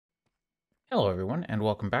Hello everyone, and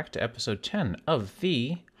welcome back to episode 10 of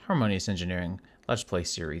the Harmonious Engineering Let's Play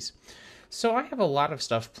series. So I have a lot of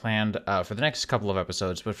stuff planned for the next couple of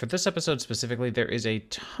episodes, but for this episode specifically, there is a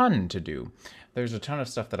ton to do. There's a ton of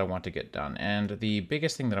stuff that I want to get done, and the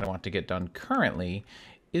biggest thing that I want to get done currently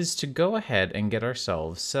is to go ahead and get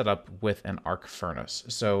ourselves set up with an arc furnace.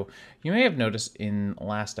 So you may have noticed in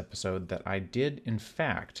last episode that I did in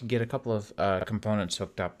fact get a couple of components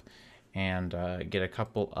hooked up and get a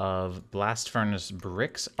couple of blast furnace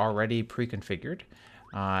bricks already pre-configured,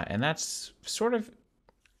 and that's sort of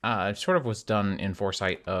was done in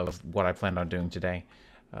foresight of what I planned on doing today.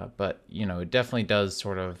 But you know, it definitely does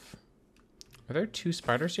sort of. Are there two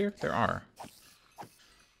spiders here? There are.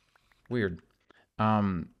 Weird.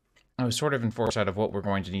 I was sort of in foresight of what we're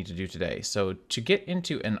going to need to do today. So to get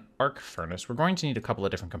into an arc furnace, we're going to need a couple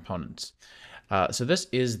of different components. So this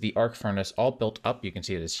is the arc furnace all built up. You can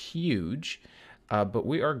see it is huge, but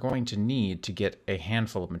we are going to need to get a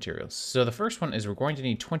handful of materials. So the first one is we're going to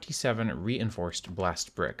need 27 reinforced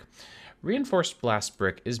blast brick. Reinforced blast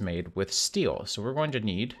brick is made with steel. So we're going to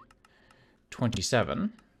need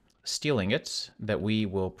 27 steel ingots that we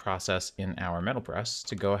will process in our metal press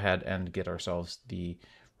to go ahead and get ourselves the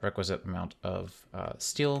requisite amount of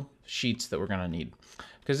steel sheets that we're going to need.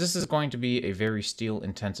 Because this is going to be a very steel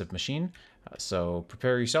intensive machine, so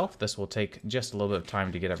prepare yourself. This will take just a little bit of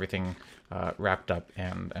time to get everything wrapped up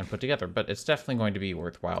and put together, but it's definitely going to be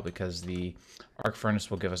worthwhile because the arc furnace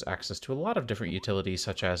will give us access to a lot of different utilities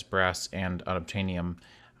such as brass and unobtainium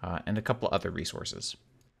and a couple other resources.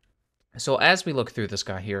 So as we look through this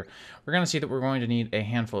guy here, we're going to see that we're going to need a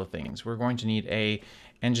handful of things. We're going to need a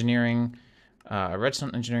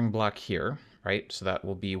redstone engineering block here, right? So that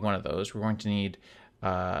will be one of those. We're going to need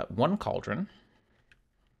one cauldron,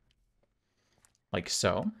 like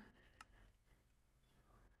so.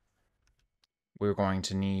 We're going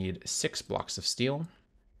to need 6 blocks of steel.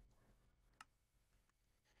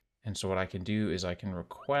 And so what I can do is I can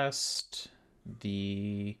request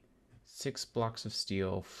the 6 blocks of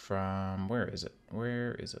steel from, where is it?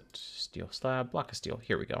 Where is it? Steel slab, block of steel.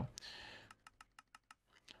 Here we go.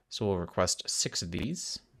 So we'll request 6 of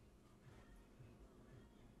these,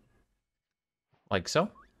 like so.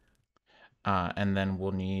 And then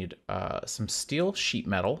we'll need some steel sheet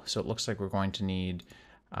metal. So it looks like we're going to need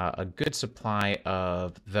a good supply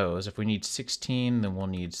of those. If we need 16, then we'll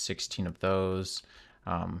need 16 of those.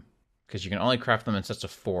 Because you can only craft them in sets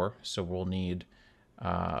of 4. So we'll need,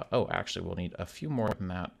 oh, actually, we'll need a few more than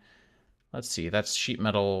that. Let's see, that's sheet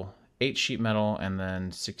metal, 8 sheet metal, and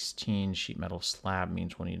then 16 sheet metal slab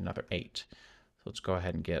means we'll need another 8. So let's go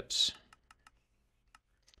ahead and get,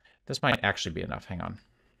 this might actually be enough, hang on.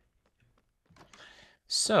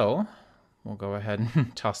 So we'll go ahead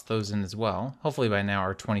and toss those in as well. Hopefully by now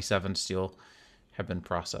our 27 steel have been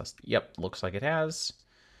processed. Yep, looks like it has.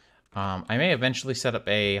 I may eventually set up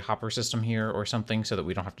a hopper system here or something so that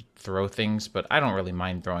we don't have to throw things, but I don't really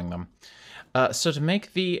mind throwing them. So to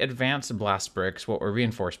make the advanced blast bricks, what we're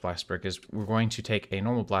reinforced blast brick is we're going to take a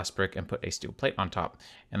normal blast brick and put a steel plate on top,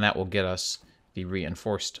 and that will get us the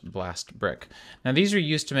reinforced blast brick. Now these are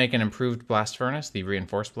used to make an improved blast furnace, the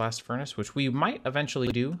reinforced blast furnace, which we might eventually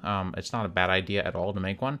do. It's not a bad idea at all to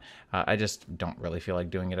make one. I just don't really feel like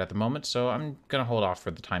doing it at the moment, so I'm gonna hold off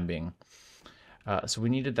for the time being. So we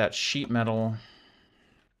needed that sheet metal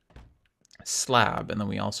slab, and then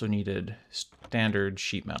we also needed standard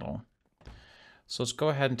sheet metal. So let's go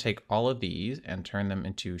ahead and take all of these and turn them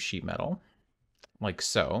into sheet metal, like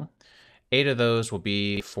so. 8 of those will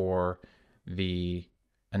be for the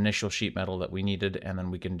initial sheet metal that we needed, and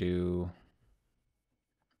then we can do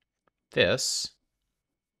this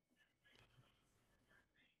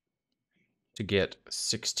to get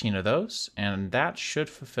 16 of those, and that should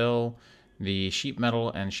fulfill the sheet metal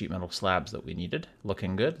and sheet metal slabs that we needed.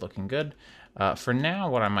 Looking good, looking good. For now,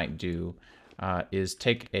 what I might do is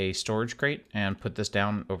take a storage crate and put this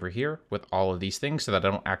down over here with all of these things so that I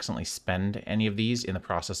don't accidentally spend any of these in the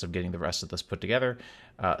process of getting the rest of this put together.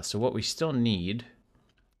 So what we still need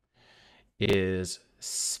is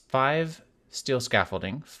 5 steel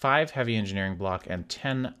scaffolding, 5 heavy engineering block, and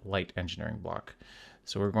 10 light engineering block.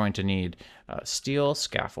 So we're going to need steel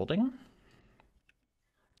scaffolding,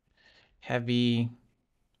 heavy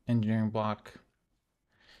engineering block,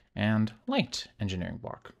 and light engineering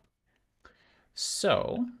block.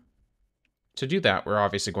 So to do that, we're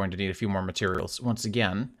obviously going to need a few more materials. Once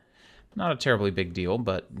again, not a terribly big deal,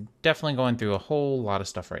 but definitely going through a whole lot of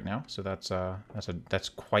stuff right now. So that's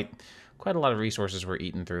quite a lot of resources we're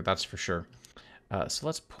eating through, that's for sure. So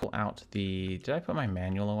let's pull out the. Did I put my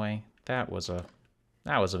manual away? That was a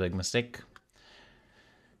big mistake.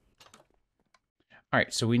 All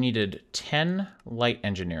right, so we needed 10 light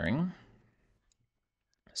engineering.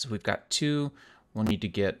 So we've got 2. We'll need to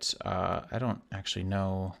get, I don't actually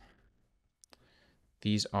know.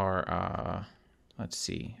 These are, let's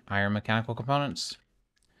see, iron mechanical components.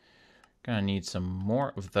 Gonna need some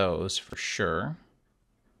more of those for sure.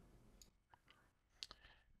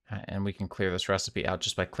 And we can clear this recipe out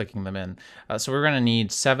just by clicking them in. So we're gonna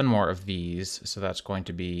need 7 more of these. So that's going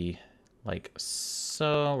to be like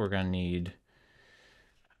so. We're gonna need,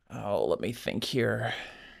 oh, let me think here.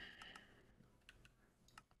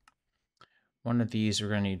 One of these, we're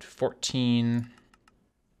gonna need 14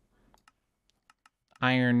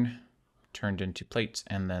 iron turned into plates,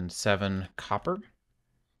 and then 7 copper.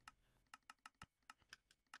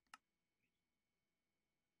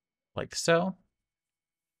 Like so.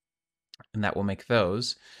 And that will make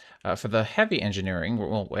those. For the heavy engineering,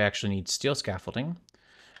 we actually need steel scaffolding.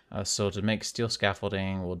 So to make steel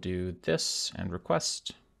scaffolding, we'll do this and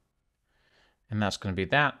request. And that's going to be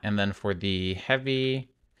that. And then for the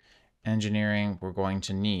heavy engineering, we're going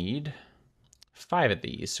to need 5 of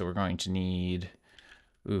these. So we're going to need,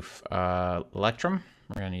 electrum.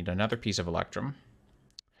 We're going to need another piece of electrum.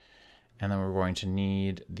 And then we're going to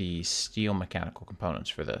need the steel mechanical components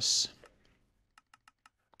for this.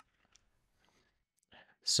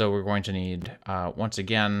 So we're going to need, once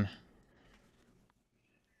again,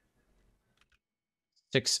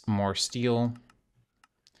 6 more steel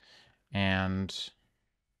and,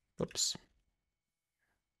 whoops,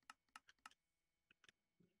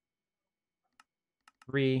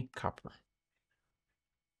 3 copper.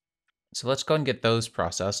 So let's go and get those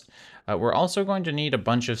processed. We're also going to need a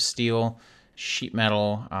bunch of steel, sheet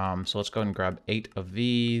metal. So let's go and grab 8 of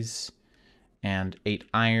these and 8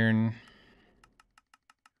 iron.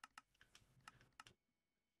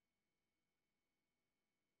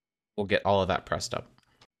 We'll get all of that pressed up.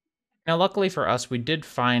 Now, luckily for us, we did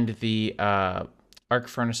find the arc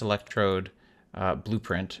furnace electrode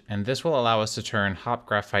blueprint, and this will allow us to turn hot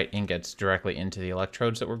graphite ingots directly into the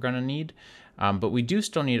electrodes that we're going to need. But we do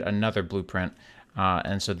still need another blueprint,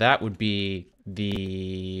 and so that would be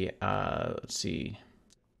the, let's see,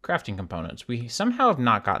 crafting components. We somehow have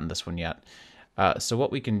not gotten this one yet. So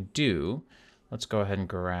what we can do, let's go ahead and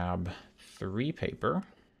grab 3 paper.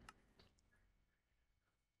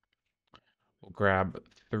 We'll grab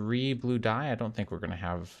 3 blue dye. I don't think we're going to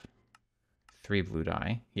have 3 blue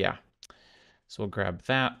dye. Yeah. So we'll grab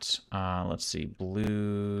that. Let's see,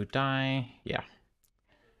 blue dye. Yeah.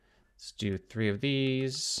 Let's do 3 of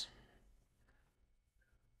these.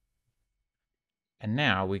 And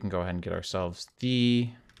now we can go ahead and get ourselves the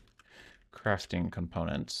crafting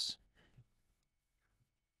components.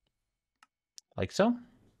 Like so.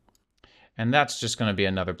 And that's just going to be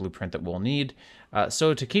another blueprint that we'll need.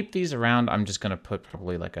 So to keep these around, I'm just going to put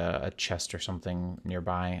probably like a chest or something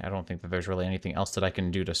nearby. I don't think that there's really anything else that I can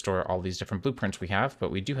do to store all these different blueprints we have,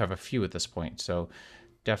 but we do have a few at this point. So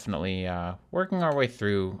definitely working our way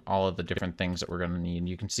through all of the different things that we're going to need.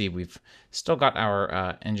 You can see we've still got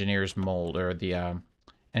our engineer's mold, or the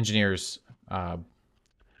engineer's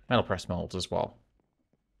metal press molds as well.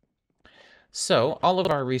 So all of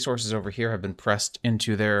our resources over here have been pressed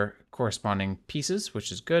into their corresponding pieces,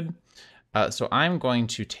 which is good. So I'm going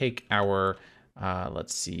to take our,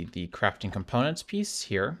 let's see, the crafting components piece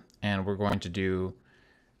here, and we're going to do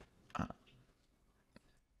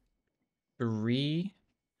 3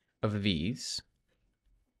 of these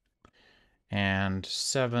and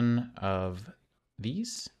 7 of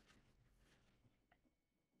these.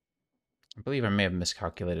 I believe I may have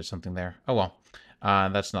miscalculated something there. Oh well,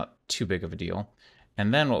 that's not too big of a deal.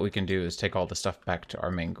 And then what we can do is take all the stuff back to our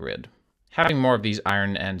main grid. Having more of these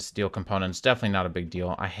iron and steel components, definitely not a big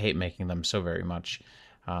deal. I hate making them so very much.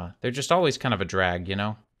 They're just always kind of a drag, you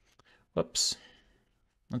know? Whoops.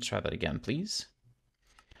 Let's try that again, please.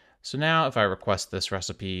 So now if I request this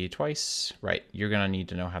recipe twice, right, you're going to need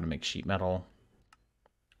to know how to make sheet metal.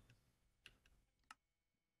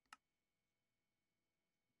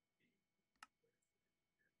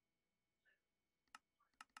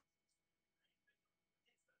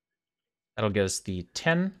 That'll get us the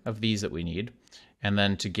 10 of these that we need. And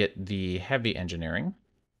then to get the heavy engineering,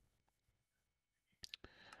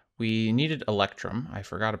 we needed electrum. I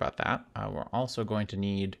forgot about that. We're also going to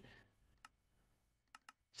need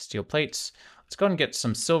steel plates. Let's go ahead and get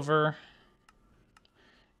some silver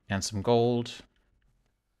and some gold.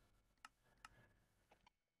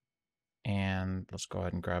 And let's go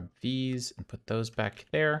ahead and grab these and put those back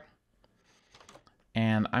there.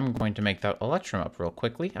 And I'm going to make that electrum up real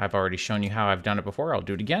quickly. I've already shown you how I've done it before. I'll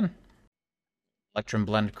do it again. Electrum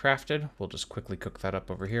blend crafted. We'll just quickly cook that up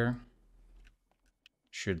over here.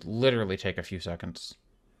 Should literally take a few seconds.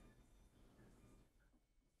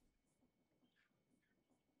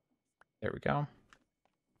 There we go.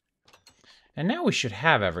 And now we should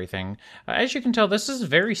have everything. As you can tell, this is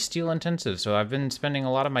very steel intensive, so I've been spending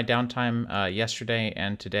a lot of my downtime yesterday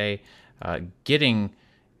and today getting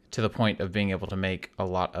to the point of being able to make a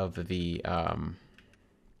lot of these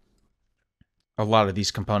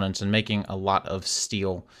components and making a lot of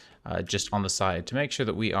steel just on the side to make sure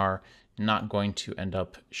that we are not going to end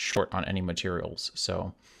up short on any materials.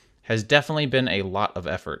 So has definitely been a lot of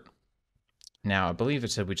effort. Now, I believe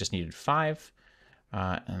it said we just needed 5.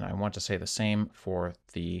 And I want to say the same for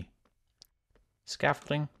the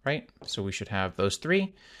scaffolding, right? So we should have those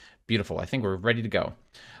 3. Beautiful. I think we're ready to go.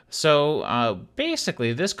 So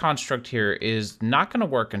basically, this construct here is not going to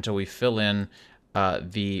work until we fill in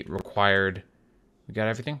the required... We got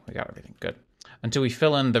everything? We got everything. Good. Until we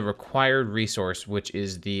fill in the required resource, which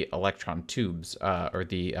is the electron tubes, or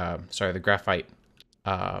the graphite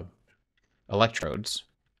electrodes.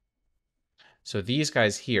 So these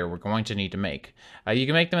guys here, we're going to need to make. You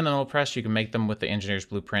can make them in the mill press. You can make them with the engineer's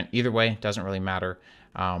blueprint. Either way, doesn't really matter.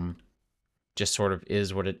 Just sort of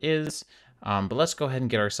is what it is. But let's go ahead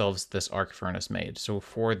and get ourselves this arc furnace made. So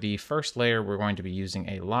for the first layer, we're going to be using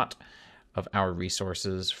a lot of our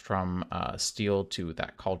resources from steel to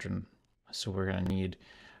that cauldron. So we're going to need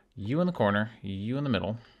you in the corner, you in the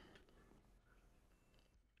middle.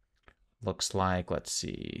 Looks like, let's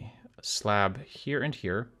see, a slab here and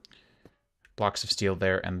here. Blocks of steel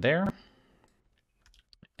there and there.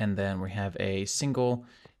 And then we have a single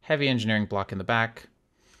heavy engineering block in the back.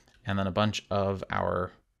 And then a bunch of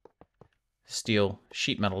our steel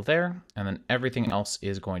sheet metal there. And then everything else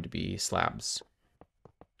is going to be slabs.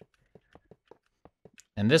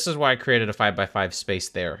 And this is why I created a 5x5 space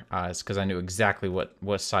there. It's because I knew exactly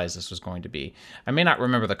what size this was going to be. I may not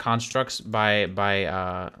remember the constructs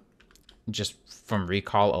by just from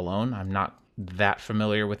recall alone. I'm not that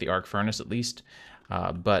familiar with the arc furnace, at least,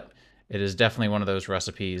 but it is definitely one of those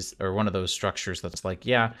recipes or one of those structures that's like,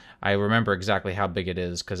 yeah, I remember exactly how big it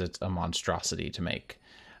is because it's a monstrosity to make.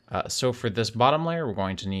 So for this bottom layer, we're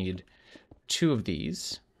going to need 2 of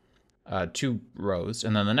these, 2 rows,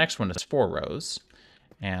 and then the next one is 4 rows,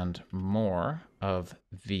 and more of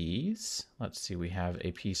these. Let's see, we have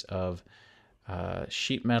a piece of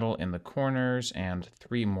sheet metal in the corners and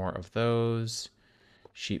 3 more of those.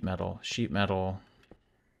 Sheet metal, sheet metal.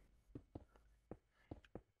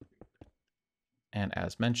 And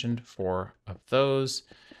as mentioned, 4 of those.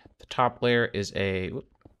 The top layer is a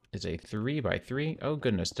 3x3. Oh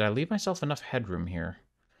goodness, did I leave myself enough headroom here?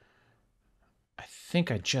 I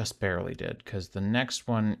think I just barely did, because the next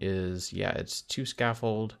one is, yeah, it's 2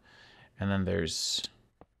 scaffold, and then there's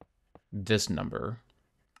this number.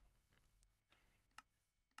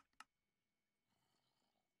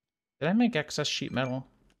 Did I make excess sheet metal?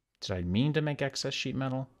 Did I mean to make excess sheet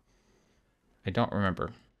metal? I don't remember.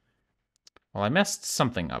 Well, I messed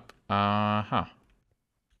something up.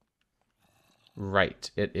 Right,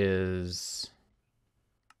 it is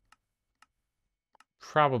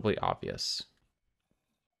probably obvious.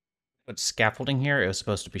 But scaffolding here, it was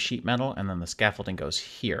supposed to be sheet metal, and then the scaffolding goes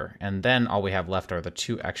here. And then all we have left are the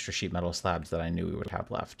 2 extra sheet metal slabs that I knew we would have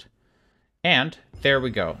left. And there we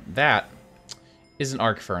go. That is an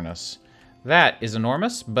arc furnace. That is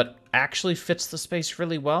enormous, but actually fits the space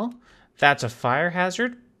really well. That's a fire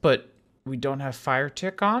hazard, but we don't have fire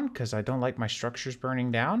tick on because I don't like my structures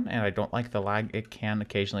burning down, and I don't like the lag it can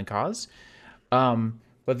occasionally cause.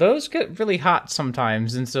 But those get really hot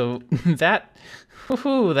sometimes, and so that,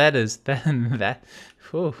 whoo,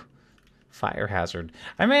 fire hazard.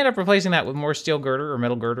 I may end up replacing that with more steel girder or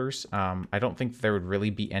metal girders. I don't think there would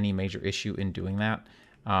really be any major issue in doing that.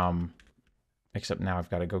 Except now I've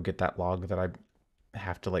got to go get that log that I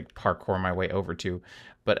have to like parkour my way over to.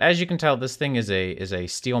 But as you can tell, this thing is a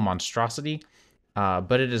steel monstrosity,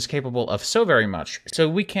 but it is capable of so very much. So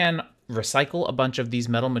we can recycle a bunch of these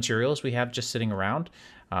metal materials we have just sitting around.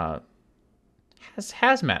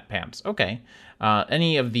 Hazmat pants. Okay.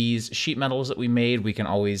 Any of these sheet metals that we made, we can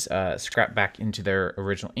always scrap back into their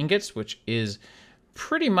original ingots, which is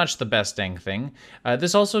pretty much the best dang thing.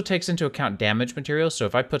 This also takes into account damaged materials. So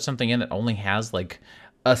if I put something in that only has like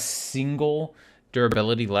a single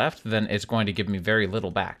durability left, then it's going to give me very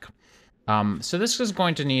little back. So this is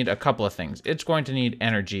going to need a couple of things. It's going to need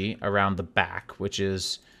energy around the back, which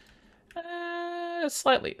is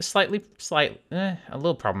slightly, a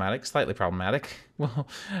little problematic, slightly problematic. Well,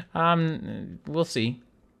 we'll see.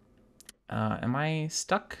 Am I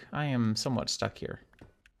stuck? I am somewhat stuck here.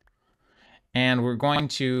 And we're going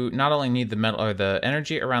to not only need the metal or the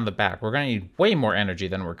energy around the back, we're going to need way more energy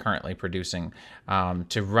than we're currently producing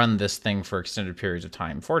to run this thing for extended periods of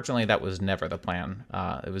time. Fortunately, that was never the plan.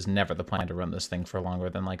 It was never the plan to run this thing for longer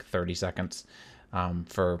than like 30 seconds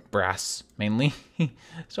for brass mainly.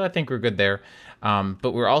 So I think we're good there.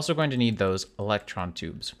 But we're also going to need those electron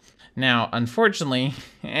tubes. Now, unfortunately,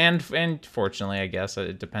 and fortunately, I guess,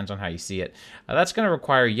 it depends on how you see it, that's going to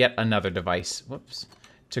require yet another device,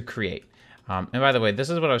 to create. And by the way, this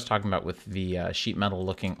is what I was talking about with the sheet metal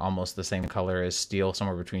looking almost the same color as steel,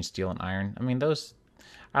 somewhere between steel and iron. I mean, those,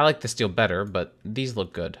 I like the steel better, but these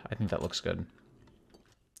look good. I think that looks good.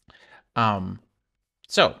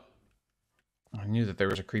 So, I knew that there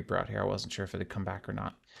was a creeper out here. I wasn't sure if it had come back or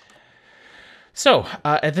not. So,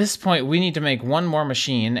 at this point, we need to make one more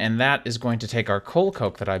machine, and that is going to take our coal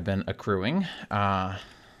coke that I've been accruing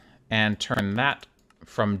and turn that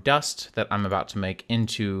from dust that I'm about to make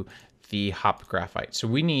into the hop graphite. So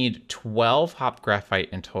we need 12 hop graphite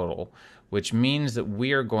in total, which means that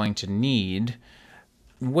we are going to need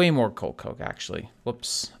way more coal coke, actually.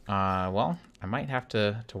 Whoops. Well, I might have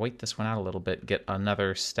to wait this one out a little bit, get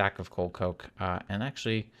another stack of coal coke, and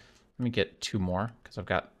actually, let me get 2 more, because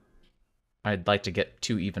I'd like to get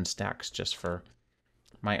 2 even stacks just for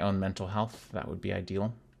my own mental health. That would be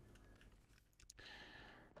ideal.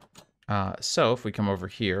 So if we come over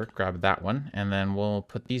here, grab that one, and then we'll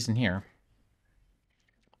put these in here.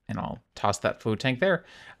 And I'll toss that food tank there.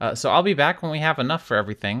 So I'll be back when we have enough for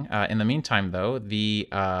everything. In the meantime, though, the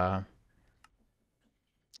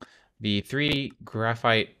 3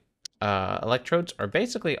 graphite electrodes are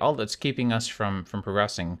basically all that's keeping us from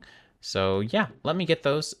progressing. So yeah, let me get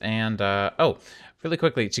those. And oh, really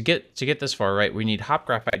quickly, to get this far, right, we need hop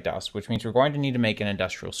graphite dust, which means we're going to need to make an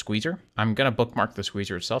industrial squeezer. I'm going to bookmark the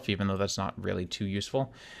squeezer itself, even though that's not really too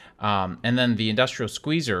useful. And then the industrial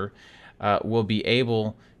squeezer will be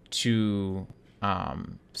able to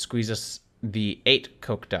squeeze us the 8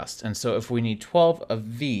 coke dust. And so if we need 12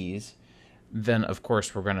 of these, then of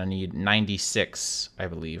course we're going to need 96, I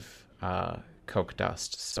believe, coke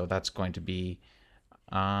dust. So that's going to be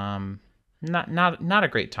not a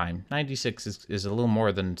great time. 96 is a little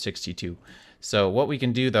more than 62. So what we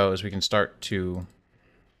can do though is we can start to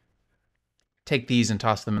take these and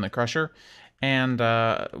toss them in the crusher. And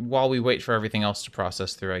while we wait for everything else to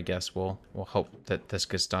process through, I guess we'll hope that this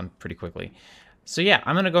gets done pretty quickly. So yeah,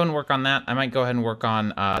 I'm going to go and work on that. I might go ahead and work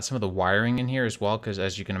on some of the wiring in here as well, because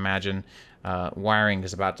as you can imagine, wiring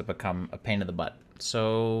is about to become a pain in the butt.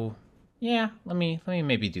 So yeah, let me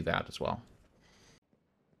maybe do that as well.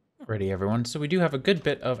 Alrighty, everyone. So we do have a good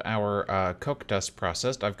bit of our coke dust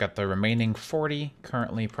processed. I've got the remaining 40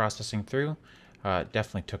 currently processing through.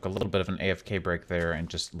 Definitely took a little bit of an AFK break there and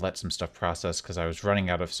just let some stuff process because I was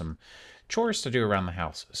running out of some chores to do around the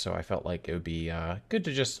house. So I felt like it would be good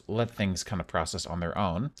to just let things kind of process on their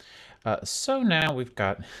own. So now we've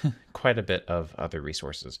got quite a bit of other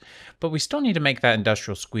resources. But we still need to make that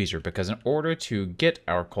industrial squeezer because in order to get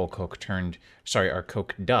our our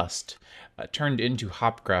coke dust turned into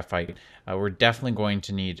hop graphite, we're definitely going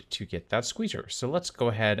to need to get that squeezer. So let's go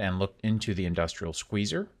ahead and look into the industrial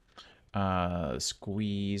squeezer. There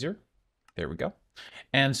we go.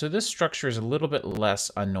 And so this structure is a little bit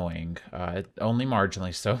less annoying, only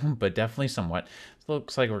marginally so, but definitely somewhat. It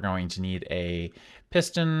looks like we're going to need a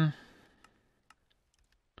piston.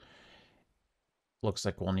 Looks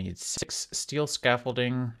like we'll need 6 steel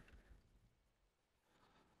scaffolding.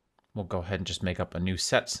 We'll go ahead and just make up a new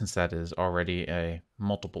set since that is already a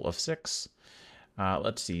multiple of 6.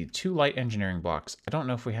 Let's see, 2 light engineering blocks. I don't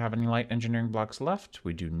know if we have any light engineering blocks left.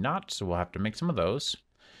 We do not, so we'll have to make some of those.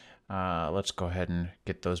 Let's go ahead and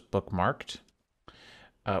get those bookmarked.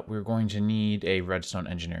 We're going to need a redstone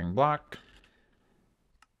engineering block.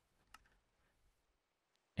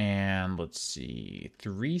 And let's see,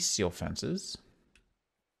 3 steel fences.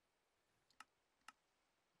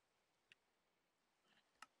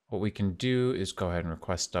 What we can do is go ahead and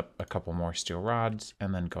request up a couple more steel rods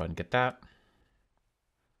and then go ahead and get that.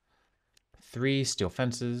 3 steel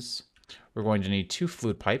fences. We're going to need 2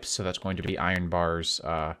 fluid pipes, so that's going to be iron bars,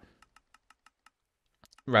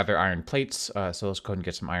 rather iron plates. So let's go ahead and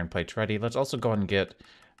get some iron plates ready. Let's also go ahead and get,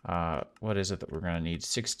 what is it that we're going to need?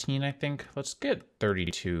 16, I think. Let's get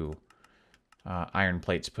 32 iron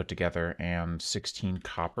plates put together and 16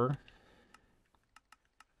 copper.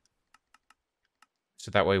 So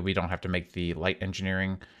that way we don't have to make the light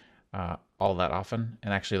engineering all that often.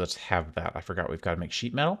 And actually, let's have that. I forgot we've got to make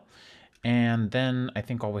sheet metal. And then I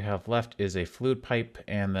think all we have left is a fluid pipe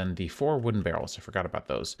and then the 4 wooden barrels. I forgot about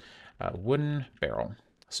those. Wooden barrel.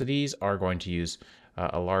 So these are going to use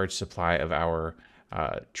a large supply of our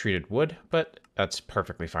treated wood, but that's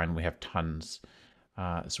perfectly fine. We have tons.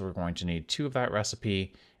 So we're going to need 2 of that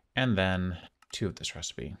recipe and then 2 of this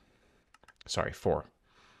recipe. Sorry, 4.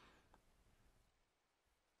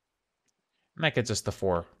 And that gets us the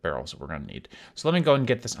 4 barrels that we're going to need. So let me go and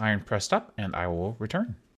get this iron pressed up and I will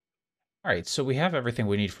return. All right, so we have everything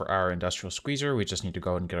we need for our industrial squeezer. We just need to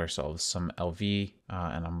go and get ourselves some LV,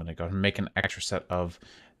 and I'm going to go and make an extra set of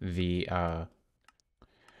the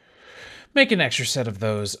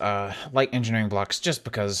those light engineering blocks just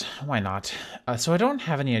because why not? So I don't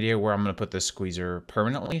have any idea where I'm going to put this squeezer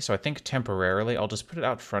permanently, so I think temporarily I'll just put it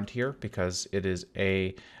out front here because it is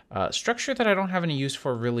a structure that I don't have any use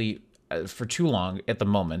for really for too long at the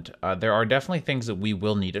moment. There are definitely things that we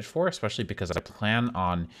will need it for, especially because I plan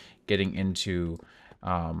on getting into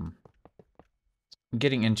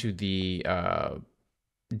the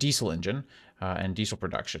diesel engine and diesel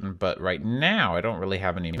production, but right now I don't really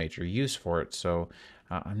have any major use for it, so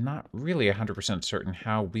I'm not really 100% certain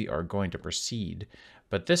how we are going to proceed.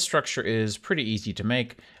 But this structure is pretty easy to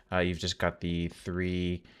make. You've just got the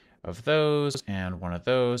 3 of those and 1 of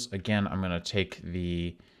those. Again, I'm going to take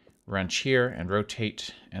the wrench here and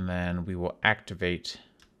rotate, and then we will activate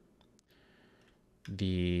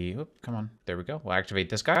come on, there we go. We'll activate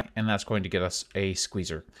this guy, and that's going to get us a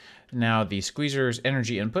squeezer. Now, the squeezer's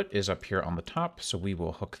energy input is up here on the top, so we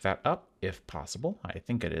will hook that up if possible. I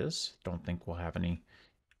think it is. Don't think we'll have any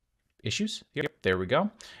issues. Yep, there we go.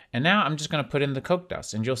 And now I'm just going to put in the coke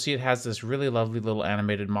dust, and you'll see it has this really lovely little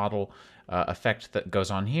animated model effect that goes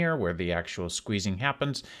on here where the actual squeezing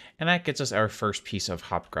happens, and that gets us our first piece of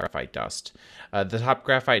hop graphite dust. The hop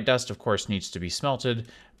graphite dust, of course, needs to be smelted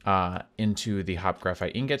into the hop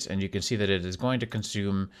graphite ingots, and you can see that it is going to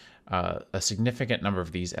consume a significant number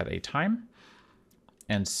of these at a time.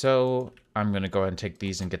 And so I'm going to go ahead and take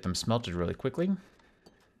these and get them smelted really quickly,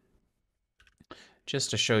 just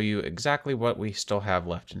to show you exactly what we still have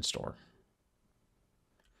left in store.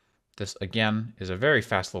 This, again, is a very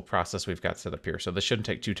fast little process we've got set up here, so this shouldn't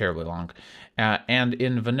take too terribly long. And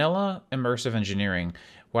in vanilla immersive engineering,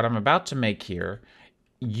 what I'm about to make here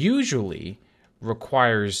usually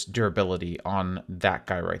requires durability on that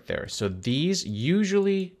guy right there. So these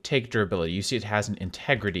usually take durability. You see it has an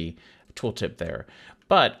integrity tooltip there.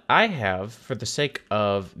 But I have, for the sake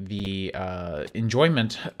of the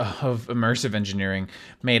enjoyment of immersive engineering,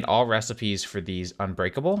 made all recipes for these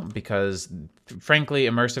unbreakable because, frankly,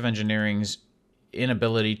 immersive engineering's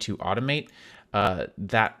inability to automate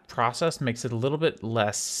that process makes it a little bit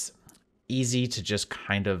less easy to just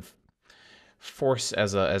kind of force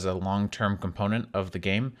as a long-term component of the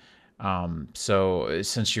game. So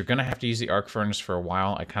since you're going to have to use the arc furnace for a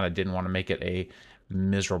while, I kind of didn't want to make it a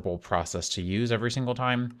miserable process to use every single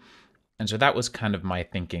time. And so that was kind of my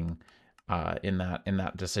thinking in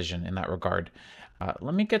that decision, in that regard.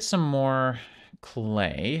 Let me get some more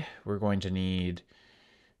clay. We're going to need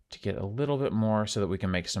to get a little bit more so that we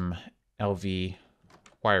can make some LV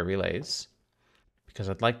wire relays, because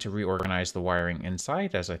I'd like to reorganize the wiring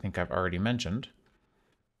inside, as I think I've already mentioned.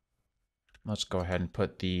 Let's go ahead and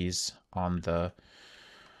put these on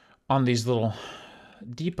these little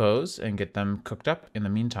depots and get them cooked up in the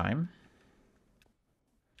meantime.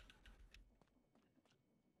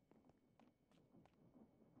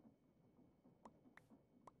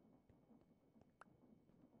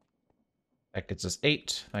 That gets us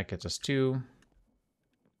 8, that gets us 2.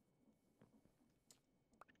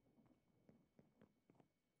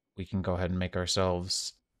 We can go ahead and make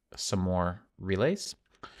ourselves some more relays.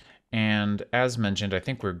 And as mentioned, I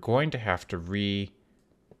think we're going to have to redo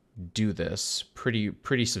this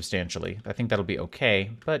pretty substantially. I think that'll be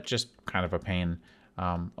okay, but just kind of a pain.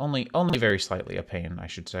 Only very slightly a pain, I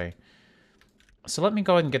should say. So let me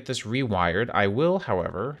go ahead and get this rewired. I will,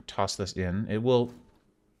 however, toss this in. It will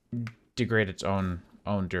degrade its own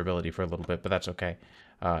durability for a little bit, but that's okay.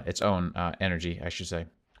 Its own energy, I should say.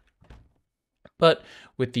 But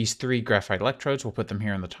with these 3 graphite electrodes, we'll put them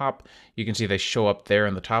here on the top. You can see they show up there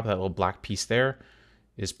on the top. That little black piece there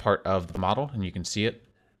is part of the model, and you can see it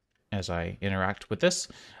as I interact with this.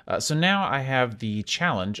 So now I have the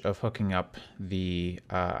challenge of hooking up the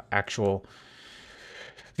actual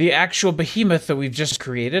behemoth that we've just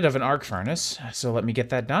created of an arc furnace. So let me get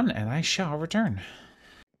that done, and I shall return.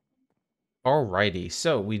 Alrighty,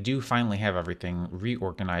 so we do finally have everything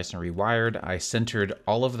reorganized and rewired. I centered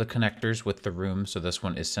all of the connectors with the room, so this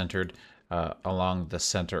one is centered along the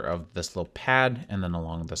center of this little pad, and then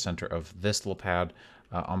along the center of this little pad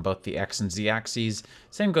on both the X and Z axes.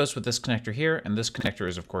 Same goes with this connector here, and this connector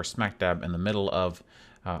is of course smack dab in the middle of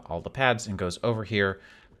all the pads and goes over here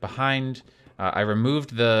behind. I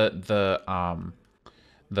removed the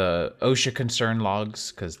the OSHA concern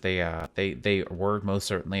logs, because they were most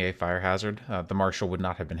certainly a fire hazard. The marshal would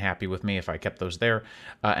not have been happy with me if I kept those there.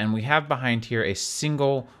 And we have behind here a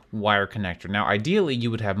single wire connector. Now, ideally,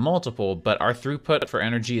 you would have multiple, but our throughput for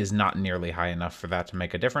energy is not nearly high enough for that to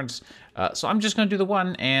make a difference. So I'm just going to do the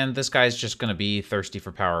one, and this guy's just going to be thirsty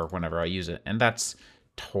for power whenever I use it. And that's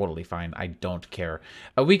totally fine. I don't care.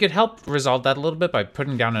 We could help resolve that a little bit by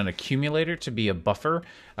putting down an accumulator to be a buffer,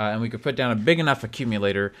 and we could put down a big enough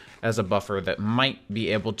accumulator as a buffer that might be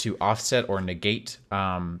able to offset or negate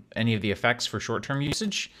any of the effects for short-term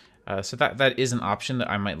usage. So that is an option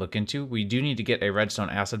that I might look into. We do need to get a redstone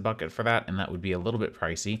acid bucket for that, and that would be a little bit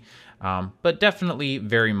pricey, but definitely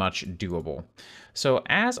very much doable. So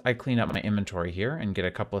as I clean up my inventory here and get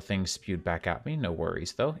a couple of things spewed back at me, no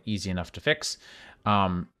worries though, easy enough to fix.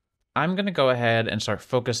 I'm going to go ahead and start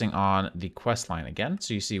focusing on the quest line again.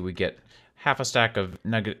 So you see we get half a stack of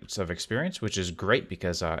nuggets of experience, which is great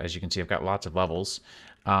because as you can see, I've got lots of levels.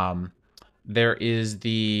 There is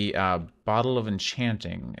the bottle of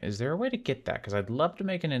enchanting. Is there a way to get that? Because I'd love to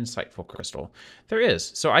make an insightful crystal. There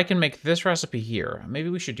is. So I can make this recipe here. Maybe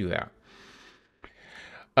we should do that.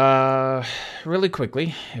 Really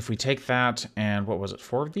quickly, if we take that and what was it,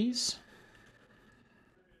 4 of these?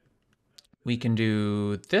 We can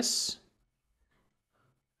do this.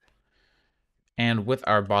 And with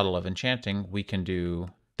our bottle of enchanting, we can do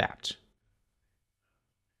that.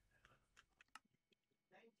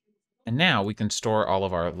 And now we can store all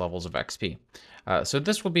of our levels of XP. So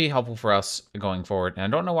this will be helpful for us going forward. And I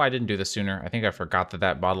don't know why I didn't do this sooner. I think I forgot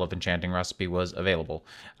that bottle of enchanting recipe was available.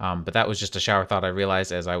 But that was just a shower thought I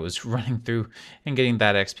realized as I was running through and getting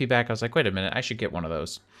that XP back. I was like, wait a minute, I should get one of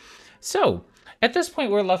those. So at this point,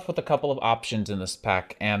 we're left with a couple of options in this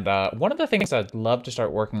pack. And one of the things I'd love to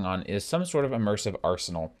start working on is some sort of immersive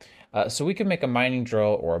arsenal. So we could make a mining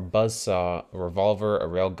drill or a buzzsaw, a revolver, a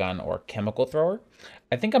railgun, or a chemical thrower.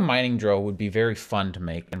 I think a mining drill would be very fun to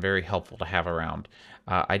make and very helpful to have around.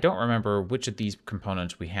 I don't remember which of these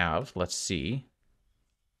components we have. Let's see.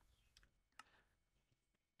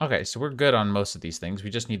 Okay, so we're good on most of these things. We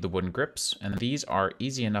just need the wooden grips, and these are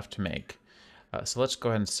easy enough to make. So let's go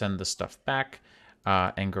ahead and send this stuff back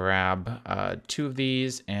and grab 2 of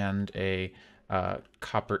these and a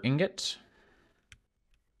copper ingot.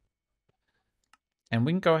 And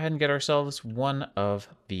we can go ahead and get ourselves one of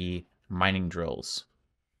the mining drills.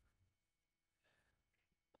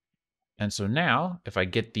 And so now, if I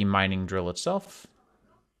get the mining drill itself,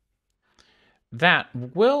 that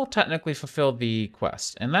will technically fulfill the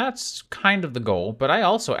quest. And that's kind of the goal, but I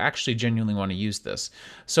also actually genuinely want to use this.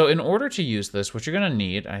 So in order to use this, what you're going to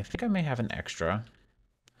need, I think I may have an extra.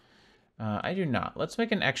 I do not. Let's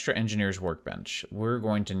make an extra engineer's workbench. We're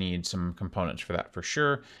going to need some components for that for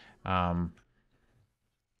sure.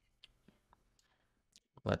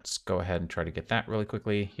 Let's go ahead and try to get that really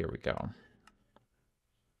quickly. Here we go.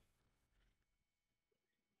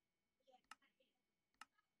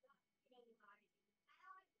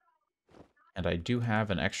 And I do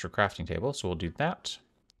have an extra crafting table, so we'll do that.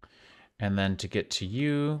 And then to get to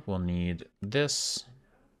you, we'll need this.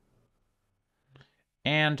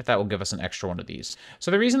 And that will give us an extra one of these.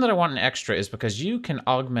 So the reason that I want an extra is because you can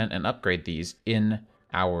augment and upgrade these in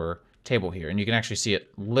our table here. And you can actually see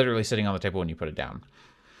it literally sitting on the table when you put it down.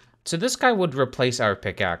 So this guy would replace our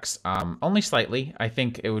pickaxe, only slightly. I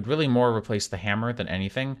think it would really more replace the hammer than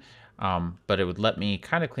anything. But it would let me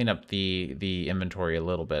kind of clean up the inventory a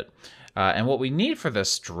little bit. And what we need for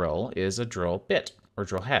this drill is a drill bit or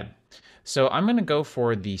drill head. So I'm going to go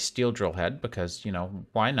for the steel drill head because, you know,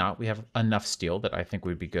 why not? We have enough steel that I think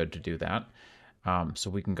would be good to do that. So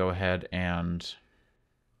we can go ahead and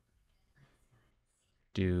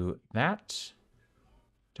do that.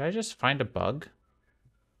 Did I just find a bug?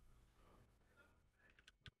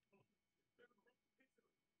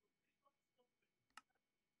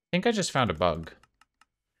 I think I just found a bug.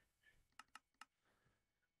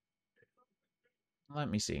 Let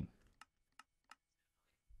me see.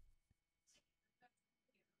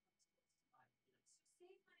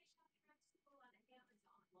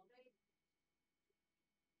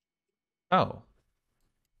 Oh.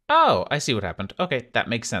 Oh, I see what happened. Okay, that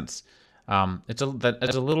makes sense. It's a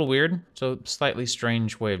little weird, so slightly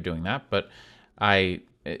strange way of doing that, but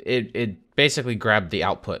it basically grabbed the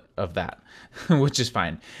output of that, which is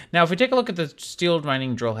fine. Now, if we take a look at the steel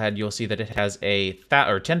mining drill head, you'll see that it has a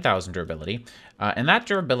 10,000 durability, and that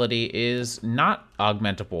durability is not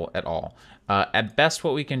augmentable at all. At best,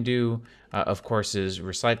 what we can do, of course, is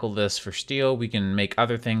recycle this for steel. We can make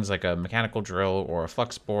other things like a mechanical drill or a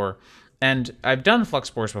flux bore. And I've done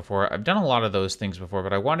flux bores before. I've done a lot of those things before,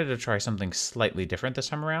 but I wanted to try something slightly different this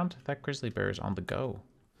time around. That grizzly bear is on the go.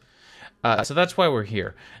 So that's why we're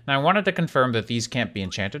here. Now, I wanted to confirm that these can't be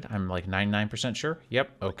enchanted. I'm like 99% sure.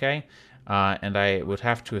 Yep, okay. And I would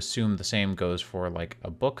have to assume the same goes for like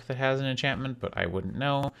a book that has an enchantment, but I wouldn't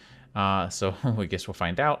know. So I guess we'll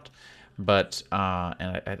find out. But,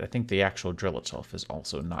 and I think the actual drill itself is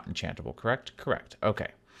also not enchantable, correct? Correct, okay.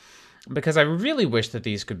 Because I really wish that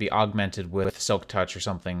these could be augmented with Silk Touch or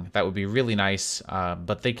something. That would be really nice,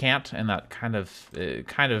 but they can't, and that kind of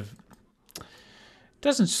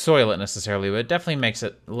doesn't soil it necessarily, but it definitely makes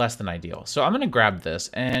it less than ideal. So I'm going to grab this,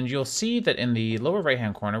 and you'll see that in the lower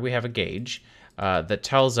right-hand corner we have a gauge that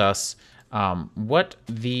tells us what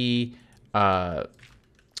the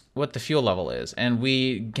fuel level is. And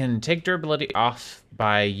we can take durability off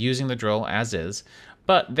by using the drill as is,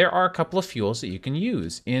 but there are a couple of fuels that you can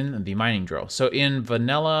use in the mining drill. So in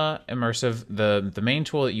vanilla immersive, the main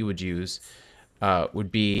tool that you would use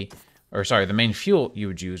would be, or sorry, the main fuel you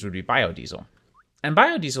would use would be biodiesel. And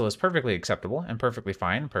biodiesel is perfectly acceptable and perfectly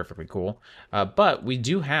fine, perfectly cool. But we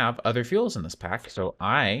do have other fuels in this pack, so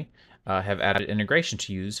I have added integration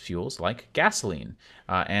to use fuels like gasoline.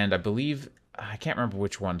 And I believe, I can't remember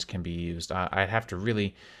which ones can be used. I'd have to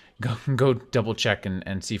really go double check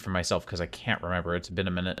and see for myself because I can't remember. It's been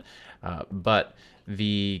a minute. But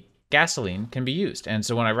the gasoline can be used. And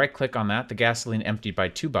so when I right click on that, the gasoline emptied by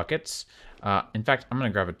 2 buckets. In fact, I'm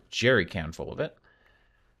going to grab a jerry can full of it.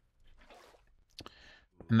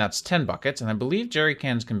 And that's 10 buckets, and I believe jerry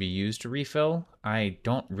cans can be used to refill. I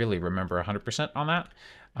don't really remember 100% on that.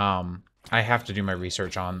 I have to do my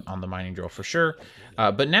research on the mining drill for sure.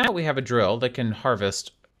 But now we have a drill that can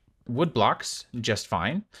harvest wood blocks just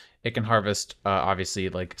fine. It can harvest, obviously,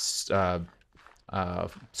 like soil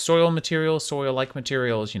materials, soil-like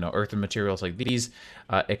materials, earthen materials like these.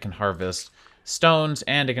 It can harvest stones,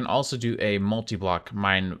 and it can also do a multi-block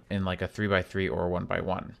mine in like a 3x3 or a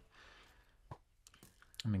 1x1.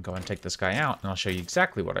 Let me go and take this guy out, and I'll show you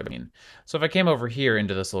exactly what I mean. So if I came over here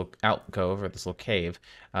into this little alcove, or this little cave,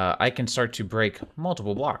 I can start to break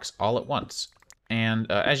multiple blocks all at once.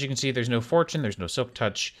 And as you can see, there's no fortune, there's no silk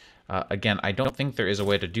touch. Again, I don't think there is a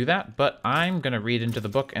way to do that, but I'm going to read into the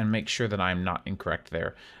book and make sure that I'm not incorrect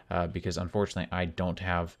there, because unfortunately I don't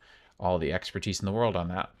have all the expertise in the world on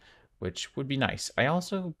that, which would be nice. I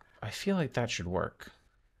feel like that should work.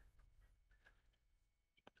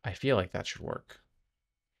 I feel like that should work.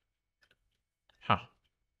 Huh.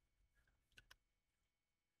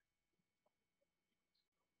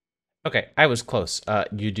 Okay, I was close.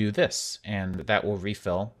 You do this, and that will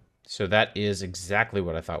refill. So that is exactly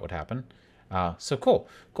what I thought would happen. So cool,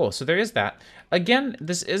 cool. So there is that. Again,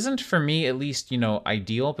 this isn't for me, at least,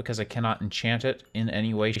 ideal because I cannot enchant it in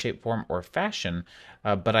any way, shape, form, or fashion.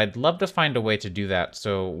 But I'd love to find a way to do that.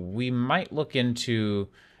 So we might look into,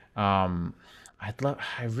 I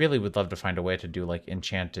really would love to find a way to do like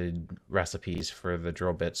enchanted recipes for the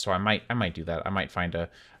drill bits. So I might do that. I might find a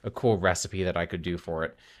cool recipe that I could do for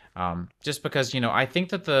it. Just because, I think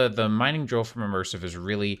that the mining drill from Immersive is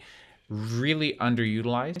really, really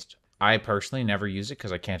underutilized. I personally never use it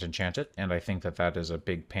because I can't enchant it, and I think that that is a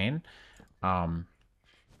big pain. But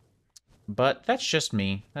that's just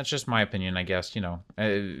me. That's just my opinion, I guess.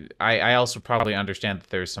 I also probably understand that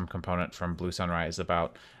there's some component from Blue Sunrise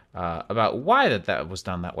about why that was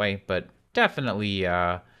done that way, but definitely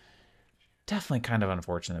definitely kind of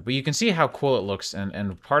unfortunate. But you can see how cool it looks,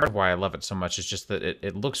 and part of why I love it so much is just that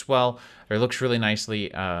it looks well, or it looks really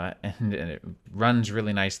nicely, and it runs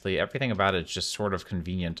really nicely. Everything about it is just sort of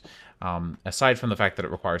convenient, aside from the fact that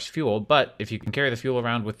it requires fuel. But if you can carry the fuel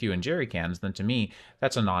around with you in jerry cans, then to me,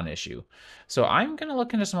 that's a non-issue. So I'm going to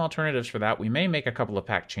look into some alternatives for that. We may make a couple of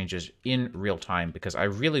pack changes in real time, because I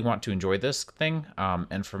really want to enjoy this thing.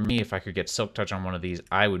 And for me, if I could get Silk Touch on one of these,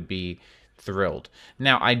 I would be thrilled.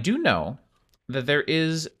 Now, I do know that there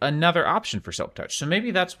is another option for Silk Touch. So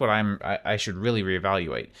maybe that's what I should really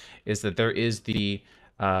reevaluate, is that there is the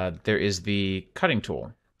cutting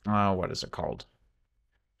tool. What is it called?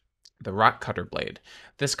 The rock cutter blade.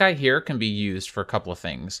 This guy here can be used for a couple of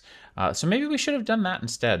things. So maybe we should have done that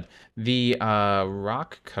instead. The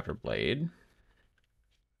rock cutter blade.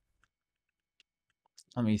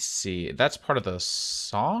 Let me see. That's part of the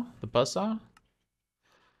saw, the buzzsaw.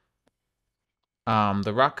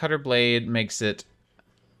 The rock cutter blade makes it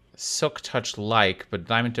Silk Touch like, but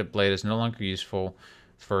diamond tip blade is no longer useful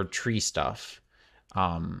for tree stuff.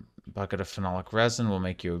 Bucket of phenolic resin will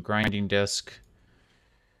make you a grinding disc.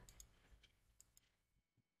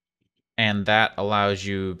 And that allows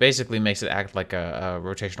you, basically makes it act like a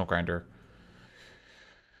rotational grinder.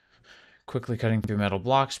 Quickly cutting through metal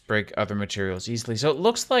blocks, break other materials easily. So it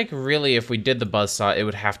looks like really if we did the buzzsaw, it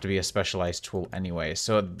would have to be a specialized tool anyway.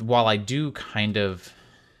 So while I do kind of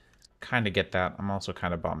kind of get that. I'm also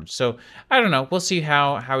kind of bummed. So I don't know. We'll see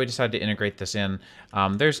how we decide to integrate this in.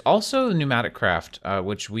 There's also pneumatic craft,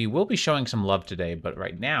 which we will be showing some love today. But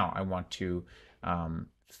right now, I want to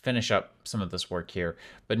finish up some of this work here.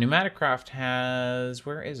 But pneumatic craft has,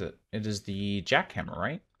 where is it? It is the jackhammer,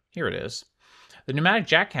 right? Here it is. The pneumatic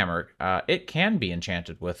jackhammer, it can be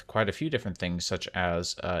enchanted with quite a few different things, such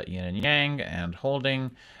as yin and yang and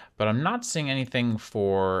holding, but I'm not seeing anything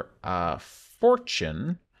for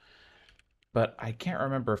fortune, but I can't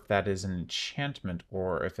remember if that is an enchantment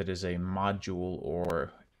or if it is a module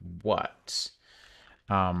or what.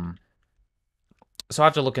 So I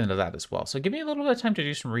have to look into that as well. So give me a little bit of time to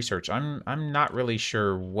do some research. I'm not really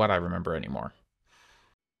sure what I remember anymore.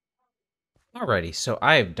 Alrighty, so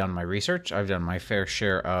I've done my research. I've done my fair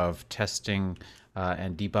share of testing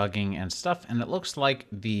and debugging and stuff, and it looks like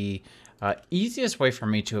the easiest way for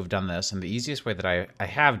me to have done this, and the easiest way that I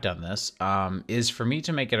have done this, is for me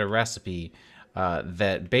to make it a recipe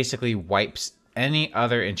that basically wipes any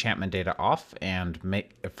other enchantment data off and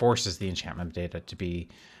forces the enchantment data to be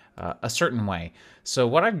a certain way. So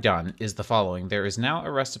what I've done is the following. There is now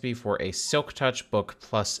a recipe for a Silk Touch book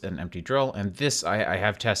plus an empty drill, and this I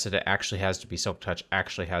have tested. It actually has to be Silk Touch,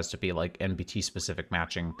 actually has to be like NBT specific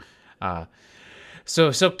matching.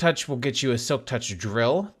 So Silk Touch will get you a Silk Touch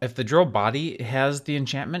drill. If the drill body has the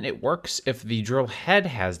enchantment, it works. If the drill head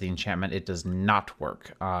has the enchantment, it does not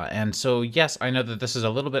work. And so yes, I know that this is a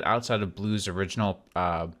little bit outside of Blue's original,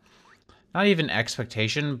 not even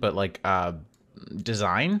expectation, but like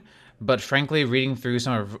design. But frankly, reading through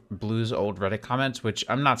some of Blue's old Reddit comments, which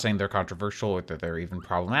I'm not saying they're controversial or that they're even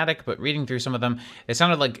problematic, but reading through some of them, it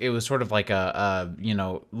sounded like it was sort of like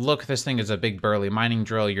look, this thing is a big burly mining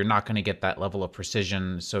drill. You're not going to get that level of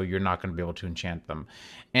precision, so you're not going to be able to enchant them.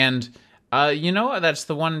 And that's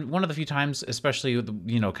the one of the few times, especially,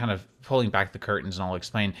 kind of pulling back the curtains, and I'll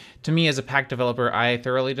explain. To me, as a pack developer, I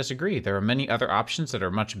thoroughly disagree. There are many other options that are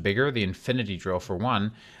much bigger. The Infinity Drill, for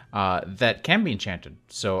one, that can be enchanted.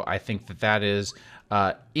 So I think that is,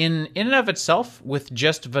 in and of itself, with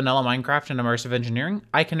just vanilla Minecraft and immersive engineering,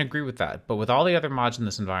 I can agree with that. But with all the other mods in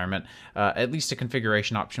this environment, at least a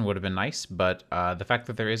configuration option would have been nice. But the fact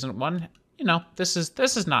that there isn't one, this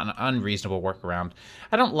is not an unreasonable workaround.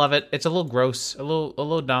 I don't love it. It's a little gross, a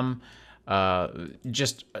little dumb.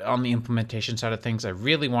 Just on the implementation side of things, I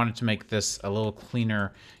really wanted to make this a little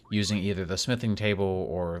cleaner using either the smithing table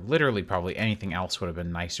or literally probably anything else would have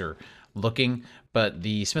been nicer looking. But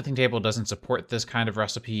the smithing table doesn't support this kind of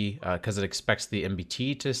recipe because it expects the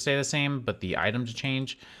MBT to stay the same, but the item to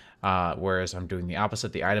change. Whereas I'm doing the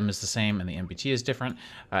opposite. The item is the same and the MBT is different.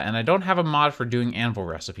 And I don't have a mod for doing anvil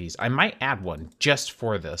recipes. I might add one just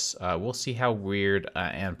for this. We'll see how weird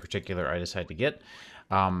and particular I decide to get.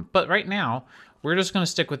 But right now, we're just going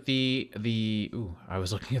to stick with ooh, I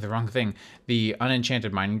was looking at the wrong thing, the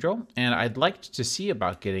unenchanted mining drill. And I'd like to see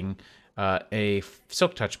about getting a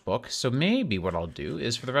Silk Touch book. So maybe what I'll do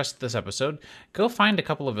is for the rest of this episode, go find a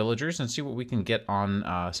couple of villagers and see what we can get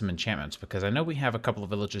on some enchantments, because I know we have a couple of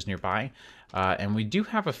villages nearby, and we do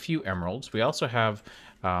have a few emeralds. We also have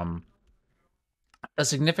a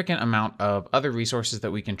significant amount of other resources that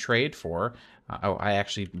we can trade for. I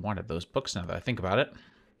actually wanted those books now that I think about it.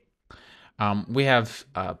 We have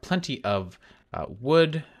plenty of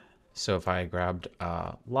wood. So if I grabbed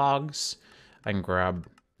logs, I can grab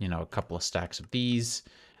a couple of stacks of these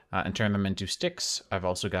and turn them into sticks. I've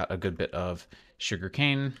also got a good bit of sugar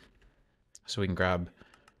cane, so we can grab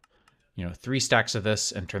 3 stacks of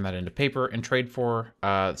this and turn that into paper and trade for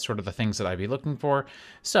sort of the things that I'd be looking for.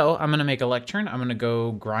 So I'm going to make a lectern. I'm going to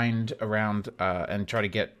go grind around and try to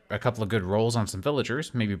get a couple of good rolls on some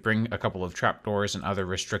villagers, maybe bring a couple of trapdoors and other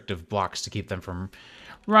restrictive blocks to keep them from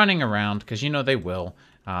running around, because they will.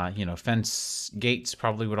 Fence gates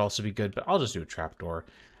probably would also be good, but I'll just do a trapdoor.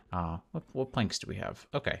 What planks do we have?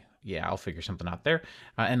 Okay, yeah, I'll figure something out there.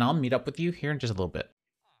 And I'll meet up with you here in just a little bit.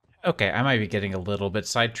 Okay, I might be getting a little bit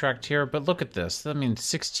sidetracked here, but look at this. I mean,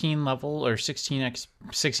 16 level or 16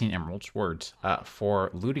 emeralds, words,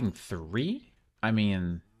 for looting 3? I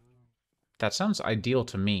mean, that sounds ideal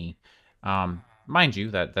to me. Mind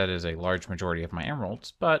you, that is a large majority of my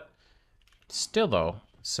emeralds, but still though.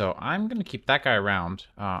 So I'm going to keep that guy around.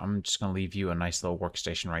 I'm just going to leave you a nice little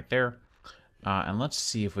workstation right there. And let's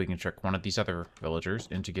see if we can trick one of these other villagers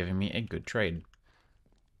into giving me a good trade.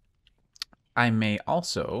 I may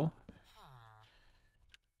also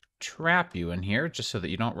trap you in here just so that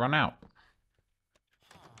you don't run out.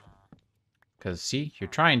 Because, see, you're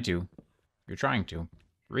trying to. You're trying to.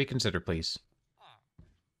 Reconsider, please.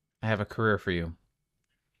 I have a career for you.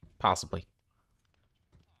 Possibly.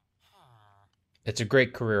 It's a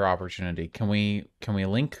great career opportunity. Can we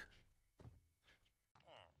link?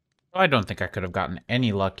 I don't think I could have gotten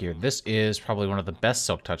any luckier. This is probably one of the best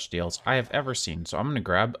Silk Touch deals I have ever seen, so I'm going to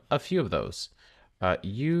grab a few of those.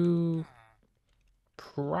 You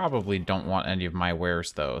probably don't want any of my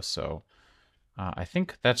wares, though, so I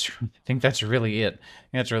think that's really it. I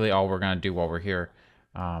think that's really all we're going to do while we're here.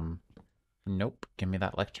 Nope, give me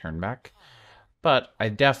that lectern back. But I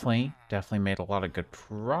definitely made a lot of good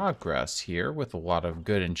progress here with a lot of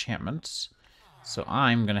good enchantments. So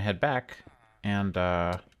I'm going to head back and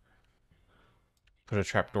put a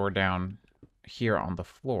trapdoor down here on the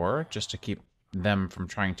floor just to keep them from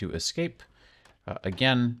trying to escape.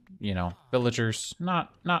 Again, you know, villagers,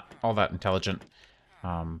 not all that intelligent.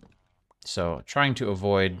 So trying to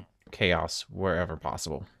avoid chaos wherever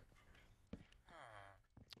possible.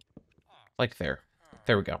 Like there.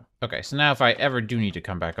 There we go. Okay, so now if I ever do need to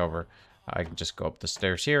come back over, I can just go up the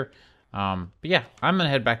stairs here. But yeah, I'm going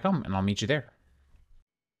to head back home, and I'll meet you there.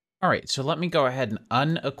 All right, so let me go ahead and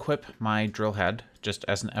unequip my drill head, just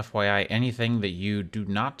as an FYI. Anything that you do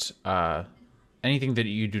not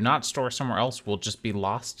store somewhere else will just be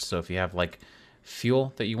lost. So if you have like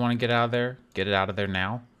fuel that you want to get out of there, get it out of there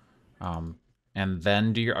now. And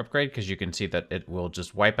then do your upgrade, because you can see that it will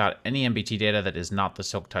just wipe out any MBT data that is not the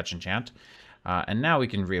Silk Touch enchant. And now we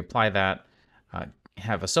can reapply that,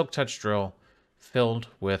 have a Silk Touch drill filled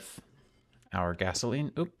with our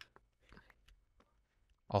gasoline. Oop.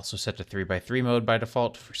 Also set to 3x3 mode by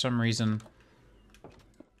default for some reason.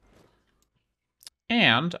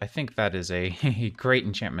 And I think that is a great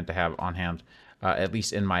enchantment to have on hand, at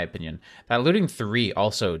least in my opinion. That looting 3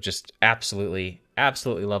 also just absolutely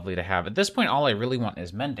lovely to have. At this point, all I really want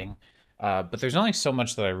is mending. But there's only so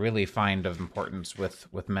much that I really find of importance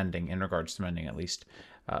with mending, in regards to mending at least.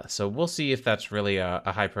 So we'll see if that's really a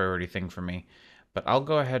high priority thing for me. But I'll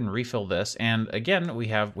go ahead and refill this. And again, we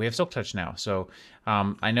have Silk Touch now. So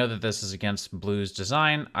I know that this is against Blue's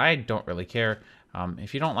design. I don't really care.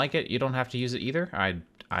 If you don't like it, you don't have to use it either.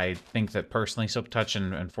 I think that personally Silk Touch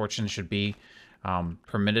and Fortune should be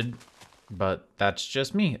permitted. But that's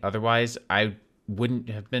just me. Otherwise, I wouldn't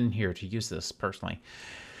have been here to use this personally.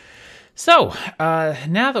 So,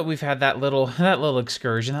 now that we've had that little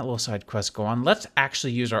excursion, that little side quest go on, let's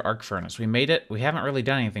actually use our arc furnace. We made it. We haven't really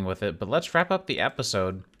done anything with it, but let's wrap up the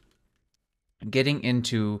episode getting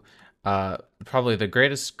into probably the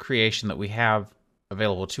greatest creation that we have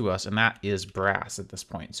available to us, and that is brass at this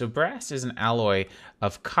point. So brass is an alloy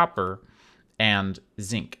of copper and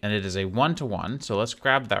zinc, and it is a 1-to-1. So let's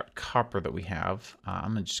grab that copper that we have.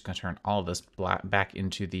 I'm just going to turn all of this back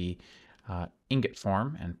into the ingot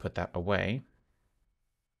form and put that away.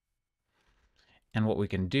 And what we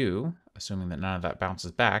can do, assuming that none of that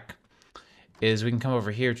bounces back, is we can come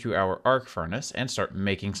over here to our arc furnace and start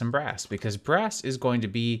making some brass, because brass is going to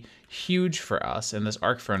be huge for us, and this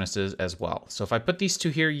arc furnace is as well. So if I put these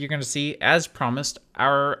two here, you're going to see, as promised,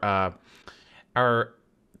 our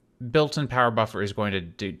built-in power buffer is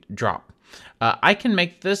going to drop. I can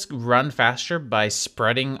make this run faster by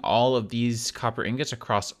spreading all of these copper ingots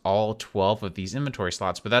across all 12 of these inventory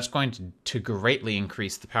slots, but that's going to greatly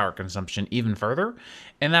increase the power consumption even further,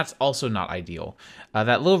 and that's also not ideal.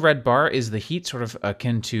 That little red bar is the heat, sort of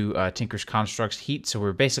akin to Tinker's Construct's heat, so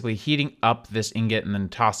we're basically heating up this ingot and then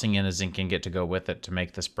tossing in a zinc ingot to go with it to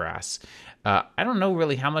make this brass. I don't know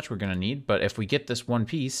really how much we're going to need, but if we get this one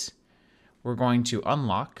piece, we're going to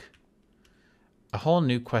unlock a whole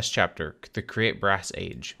new quest chapter, the Create Brass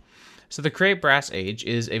Age. So the Create Brass Age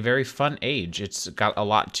is a very fun age. It's got a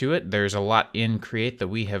lot to it. There's a lot in Create that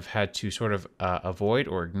we have had to sort of avoid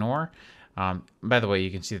or ignore. By the way,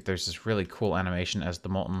 you can see that there's this really cool animation as the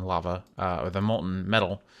molten lava or the molten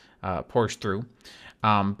metal pours through.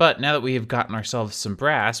 But now that we have gotten ourselves some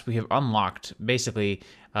brass, we have unlocked basically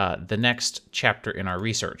the next chapter in our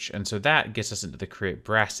research. And so that gets us into the Create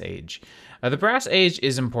Brass Age. The Brass Age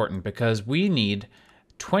is important because we need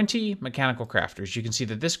 20 mechanical crafters. You can see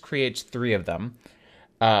that this creates 3 of them.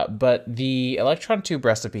 But the Electron Tube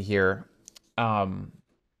recipe here,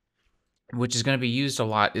 which is going to be used a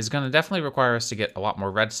lot, is going to definitely require us to get a lot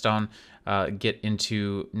more redstone, get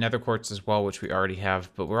into nether quartz as well, which we already have,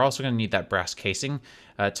 but we're also going to need that brass casing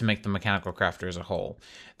to make the mechanical crafter as a whole.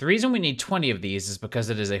 The reason we need 20 of these is because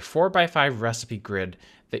it is a 4x5 recipe grid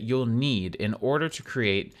that you'll need in order to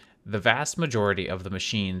create the vast majority of the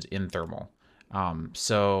machines in thermal.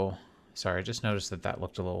 So, sorry, I just noticed that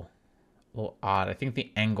looked a little odd. I think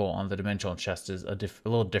the angle on the dimensional chest is a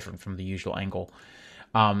little different from the usual angle.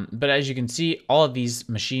 But as you can see, all of these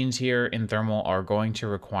machines here in thermal are going to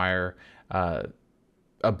require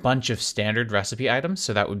a bunch of standard recipe items.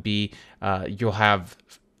 So that would be, you'll have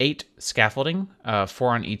 8 scaffolding,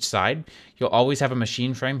 4 on each side. You'll always have a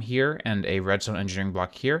machine frame here and a redstone engineering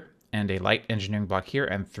block here. and a light engineering block here,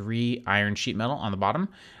 and 3 iron sheet metal on the bottom.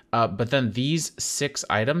 But then these 6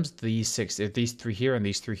 items, these 3 here and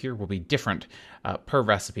these 3 here, will be different per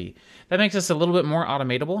recipe. That makes this a little bit more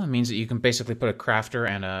automatable. It means that you can basically put a crafter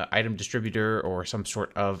and an item distributor or some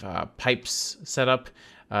sort of pipes setup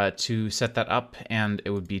to set that up, and it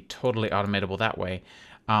would be totally automatable that way.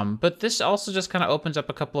 But this also just kind of opens up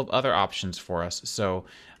a couple of other options for us. So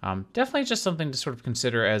definitely just something to sort of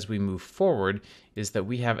consider as we move forward, is that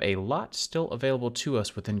we have a lot still available to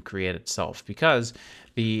us within Create itself, because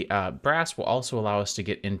the brass will also allow us to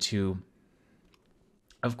get into,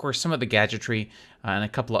 of course, some of the gadgetry and a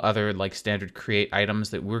couple of other like standard Create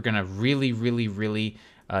items that we're going to really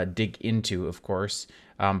dig into, of course.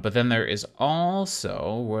 But then there is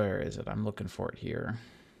also, where is it? I'm looking for it here.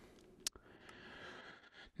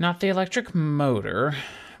 Not the electric motor,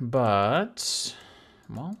 but,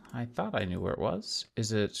 well, I thought I knew where it was.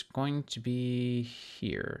 Is it going to be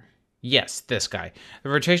here? Yes, this guy, the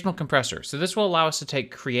rotational compressor. So this will allow us to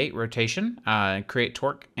take create rotation, create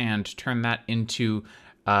torque, and turn that into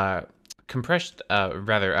pressure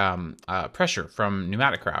from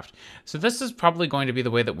pneumatic craft. So this is probably going to be the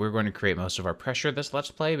way that we're going to create most of our pressure this Let's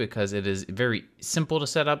Play, because it is very simple to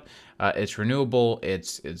set up. It's renewable.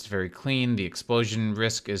 It's very clean. The explosion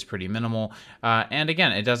risk is pretty minimal. And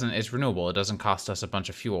again, it's renewable. It doesn't cost us a bunch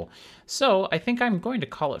of fuel. So I think I'm going to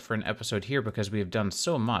call it for an episode here, because we have done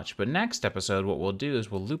so much. But next episode, what we'll do is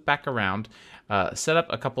we'll loop back around, set up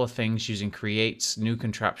a couple of things using Create's new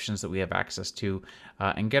contraptions that we have access to,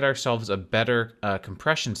 and get ourselves a better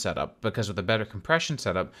compression setup, because with a better compression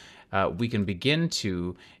setup, we can begin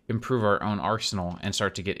to improve our own arsenal and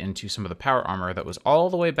start to get into some of the power armor that was all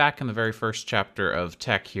the way back in the very first chapter of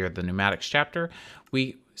tech here, the pneumatics chapter.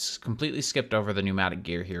 We completely skipped over the pneumatic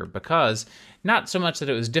gear here, because not so much that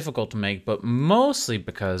it was difficult to make, but mostly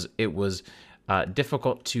because it was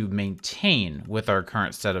difficult to maintain with our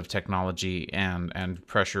current set of technology and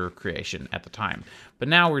pressure creation at the time. But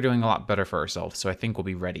now we're doing a lot better for ourselves, so I think we'll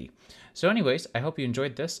be ready. So anyways, I hope you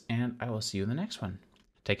enjoyed this, and I will see you in the next one.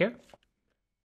 Take care.